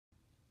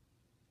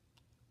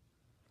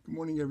Good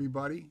morning,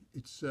 everybody.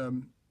 It's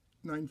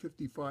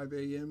 9:55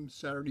 a.m.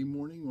 Saturday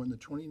morning on the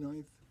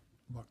 29th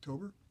of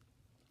October.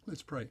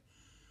 Let's pray.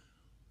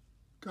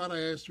 God,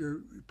 I ask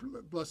your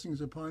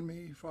blessings upon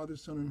me, Father,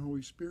 Son, and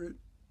Holy Spirit.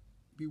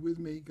 Be with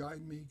me,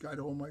 guide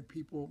all my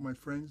people, my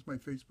friends, my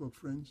Facebook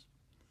friends,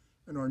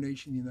 and our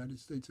nation, the United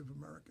States of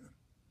America,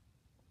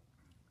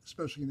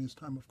 especially in this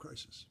time of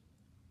crisis.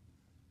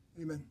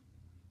 Amen.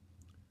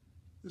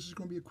 This is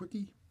going to be a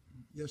quickie.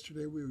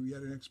 Yesterday we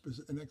had an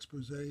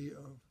expose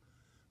of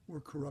more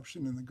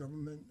corruption in the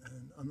government,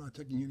 and I'm not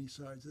taking any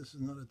sides. This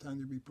is not a time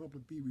to be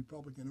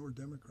Republican or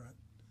Democrat.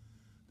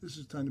 This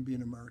is time to be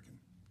an American.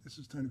 This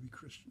is time to be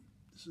Christian.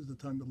 This is the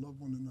time to love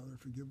one another,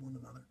 forgive one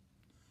another.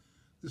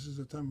 This is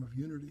a time of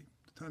unity,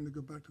 the time to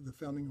go back to the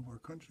founding of our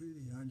country,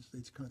 the United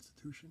States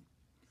Constitution.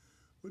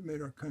 What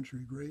made our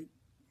country great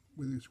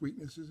with its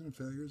weaknesses and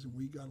failures, and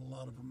we got a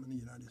lot of them in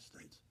the United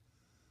States.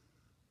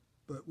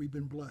 But we've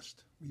been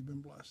blessed. We've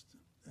been blessed.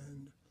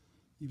 And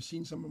you've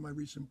seen some of my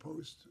recent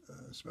posts,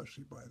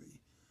 especially by the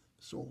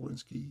Saul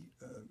Alinsky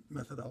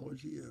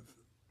methodology of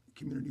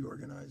community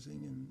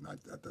organizing, and not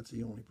that's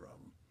the only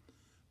problem,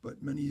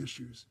 but many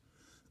issues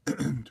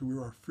to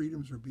where our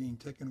freedoms are being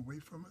taken away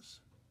from us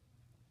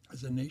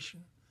as a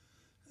nation,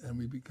 and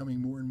we're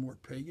becoming more and more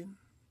pagan.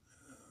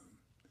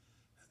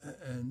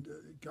 And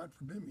God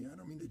forbid me, I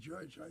don't mean to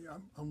judge.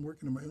 I'm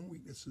working on my own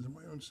weaknesses and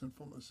my own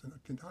sinfulness, and I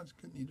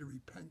constantly need to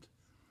repent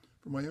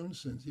for my own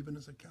sins, even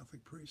as a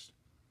Catholic priest.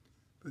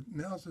 But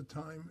now's the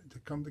time to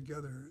come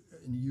together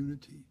in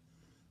unity,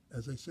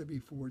 as I said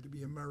before, to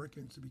be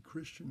Americans, to be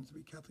Christians, to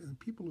be Catholics, and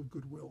people of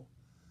goodwill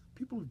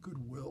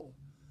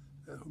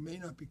who may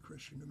not be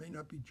Christian, who may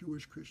not be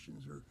Jewish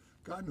Christians, or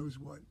God knows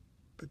what.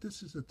 But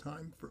this is a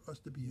time for us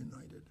to be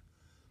united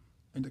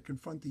and to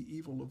confront the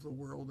evil of the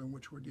world in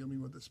which we're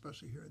dealing with,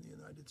 especially here in the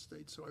United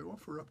States. So I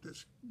offer up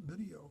this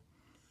video,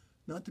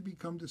 not to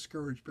become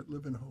discouraged, but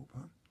live in hope,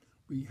 huh?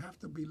 We have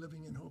to be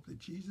living in hope that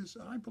Jesus,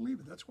 and I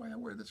believe it, that's why I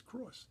wear this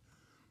cross.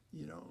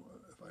 You know,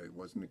 if I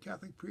wasn't a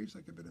Catholic priest, I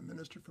could have been a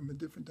minister from a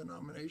different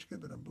denomination, I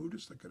could have been a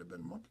Buddhist, I could have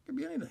been a monk, it could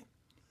be anything.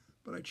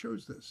 But I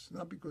chose this,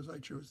 not because I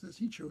chose this,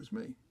 he chose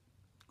me.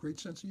 Great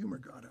sense of humor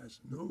God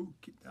has, no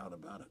doubt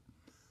about it.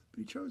 But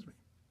he chose me.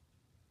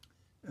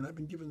 And I've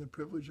been given the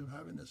privilege of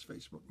having this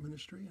Facebook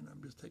ministry, and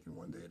I'm just taking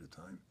one day at a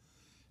time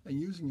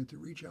and using it to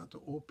reach out to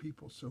all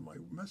people. So my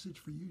message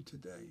for you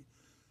today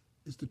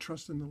is to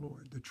trust in the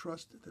Lord, to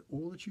trust that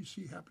all that you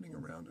see happening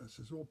around us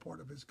is all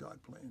part of his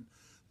God plan.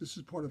 This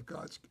is part of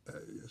God's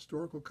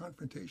historical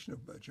confrontation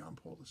of John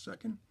Paul II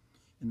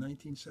in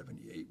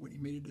 1978 when he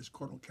made it as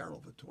Cardinal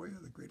Carol Vittoria,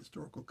 the great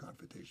historical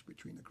confrontation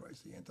between the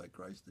Christ, the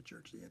Antichrist, the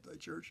Church, the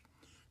Anti-Church,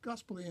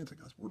 Gospel, the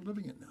Anti-Gospel. We're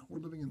living it now. We're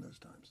living in those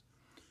times.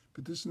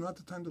 But this is not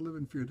the time to live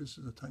in fear. This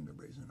is the time to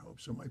raise in hope.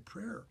 So my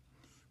prayer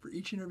for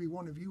each and every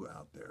one of you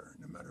out there,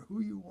 no matter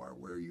who you are,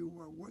 where you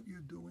are, what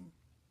you're doing,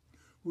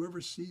 whoever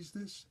sees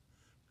this,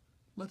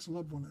 let's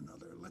love one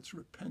another. Let's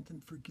repent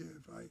and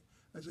forgive.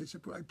 As I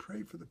said, I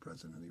pray for the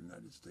President of the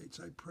United States.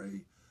 I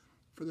pray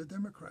for the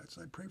Democrats.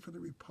 I pray for the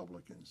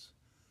Republicans.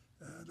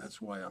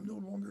 That's why I'm no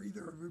longer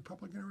either a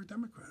Republican or a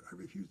Democrat. I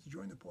refuse to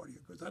join the party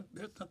because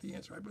that's not the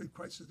answer. I believe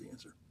Christ is the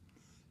answer.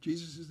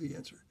 Jesus is the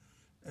answer.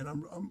 And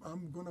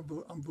I'm going to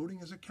vote. I'm voting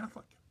as a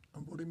Catholic.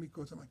 I'm voting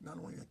because I'm not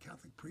only a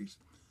Catholic priest,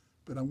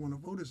 but I want to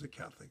vote as a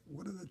Catholic.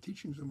 What are the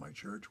teachings of my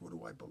church? What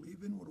do I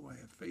believe in? What do I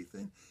have faith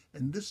in?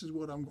 And this is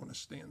what I'm going to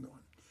stand on.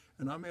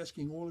 And I'm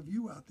asking all of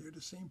you out there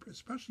the same,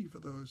 especially for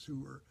those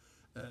who are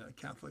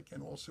Catholic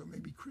and also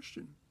maybe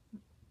Christian,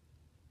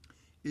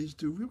 is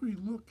to really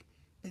look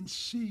and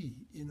see,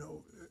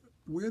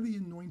 where the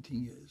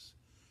anointing is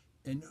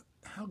and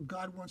how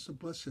God wants to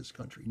bless this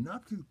country,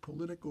 not through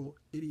political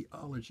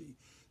ideology,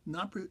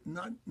 not through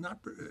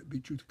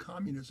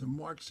communism,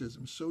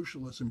 Marxism,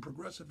 socialism,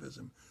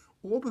 progressivism,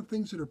 all the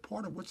things that are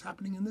part of what's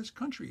happening in this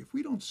country. If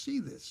we don't see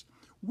this,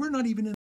 we're not even in